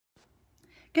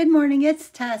Good morning, it's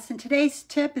Tess, and today's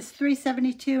tip is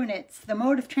 372, and it's the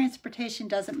mode of transportation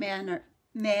doesn't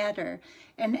matter.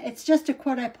 And it's just a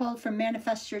quote I pulled from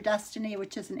Manifest Your Destiny,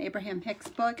 which is an Abraham Hicks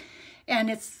book, and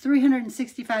it's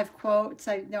 365 quotes.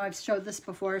 I know I've showed this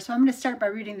before, so I'm going to start by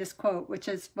reading this quote, which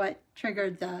is what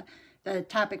triggered the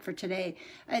topic for today.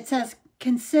 It says,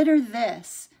 consider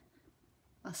this.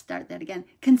 I'll start that again.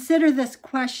 Consider this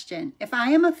question. If I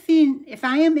am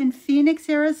in Phoenix,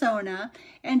 Arizona,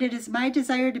 and it is my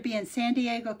desire to be in San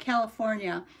Diego,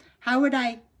 California, how would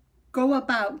I go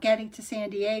about getting to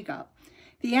San Diego?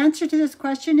 The answer to this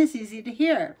question is easy to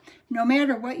hear. No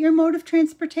matter what your mode of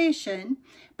transportation,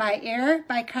 by air,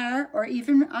 by car, or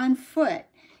even on foot,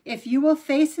 if you will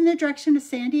face in the direction of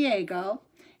San Diego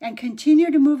and continue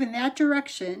to move in that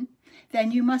direction, then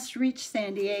you must reach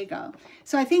San Diego.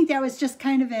 So I think that was just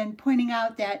kind of in pointing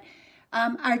out that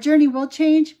our journey will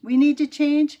change. We need to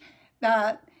change.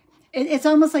 It's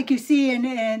almost like you see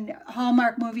in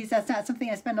Hallmark movies. That's not something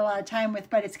I spend a lot of time with,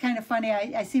 but it's kind of funny.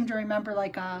 I seem to remember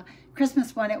like a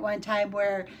Christmas one at one time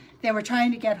where they were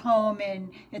trying to get home,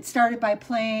 and it started by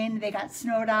plane. They got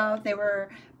snowed out. They were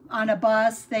on a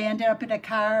bus. They ended up in a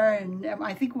car, and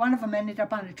I think one of them ended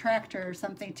up on a tractor or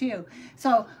something too.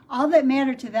 So all that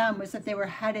mattered to them was that they were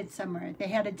headed somewhere. They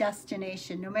had a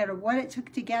destination. No matter what it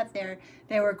took to get there,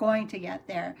 they were going to get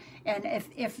there. And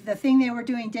if the thing they were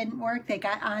doing didn't work, they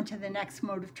got on to the next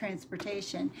mode of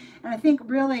transportation. And I think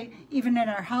really, even in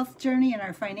our health journey, in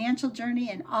our financial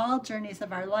journey, in all journeys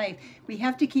of our life, we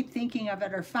have to keep thinking of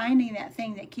it or finding that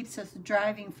thing that keeps us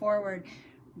driving forward.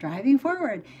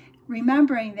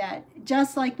 Remembering that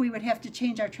just like we would have to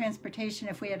change our transportation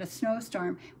if we had a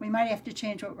snowstorm, we might have to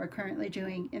change what we're currently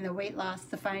doing in the weight loss,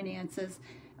 the finances,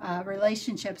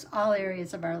 relationships, all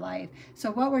areas of our life. So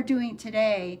what we're doing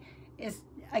today is,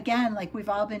 again, like we've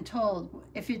all been told,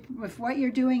 if what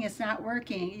you're doing is not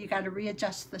working, you got to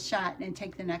readjust the shot and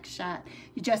take the next shot.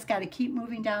 You just got to keep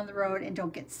moving down the road and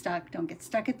don't get stuck. Don't get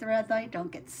stuck at the red light.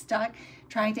 Don't get stuck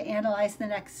trying to analyze the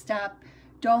next step.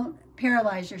 Don't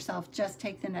paralyze yourself, just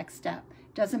take the next step.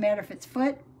 Doesn't matter if it's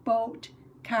foot, boat,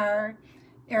 car,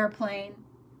 airplane,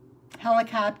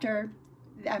 helicopter.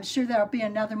 I'm sure there'll be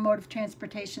another mode of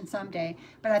transportation someday,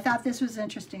 but I thought this was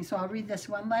interesting, so I'll read this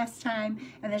one last time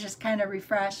and then just kind of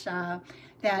refresh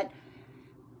that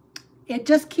it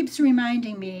just keeps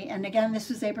reminding me, and again, this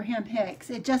was Abraham Hicks,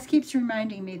 it just keeps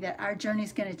reminding me that our journey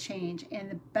is going to change, and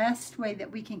the best way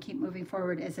that we can keep moving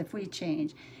forward is if we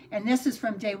change. And this is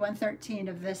from day 113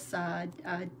 of this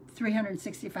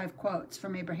 365 quotes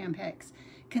from Abraham Hicks.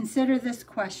 Consider this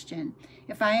question.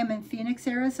 If I am in Phoenix,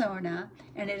 Arizona,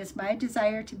 and it is my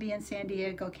desire to be in San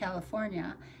Diego,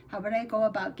 California, how would I go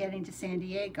about getting to San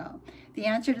Diego? The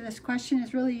answer to this question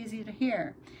is really easy to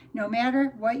hear. No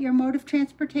matter what your mode of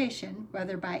transportation,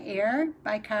 whether by air,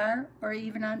 by car, or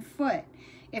even on foot,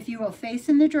 if you will face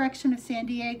in the direction of San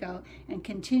Diego and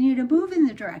continue to move in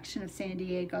the direction of San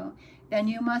Diego, then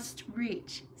you must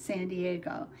reach San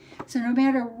Diego. So no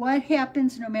matter what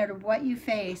happens, no matter what you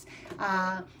face,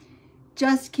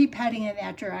 just keep heading in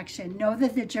that direction. Know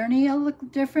that the journey will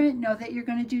look different. Know that you're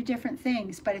going to do different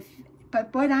things.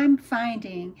 But what I'm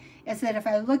finding is that if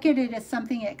I look at it as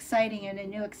something exciting and a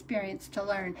new experience to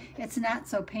learn, it's not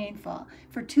so painful.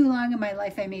 For too long in my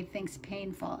life, I made things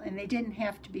painful, and they didn't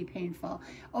have to be painful.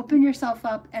 Open yourself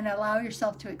up and allow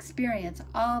yourself to experience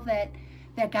all that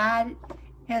God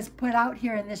has put out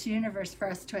here in this universe for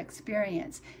us to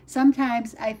experience.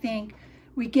 Sometimes I think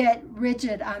we get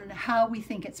rigid on how we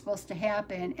think it's supposed to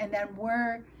happen, and then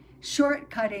we're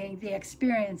shortcutting the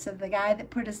experience of the guy that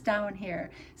put us down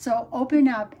here. So open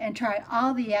up and try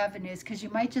all the avenues, because you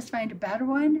might just find a better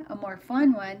one, a more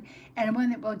fun one, and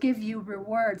one that will give you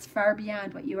rewards far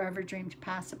beyond what you ever dreamed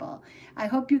possible. I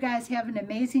hope you guys have an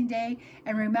amazing day,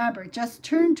 and remember, just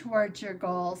turn towards your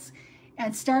goals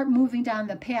and start moving down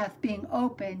the path, being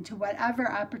open to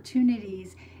whatever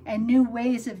opportunities and new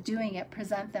ways of doing it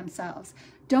present themselves.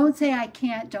 Don't say I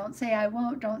can't, don't say I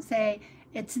won't, don't say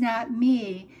it's not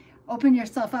me. Open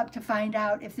yourself up to find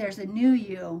out if there's a new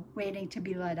you waiting to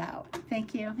be let out.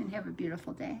 Thank you, and have a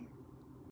beautiful day.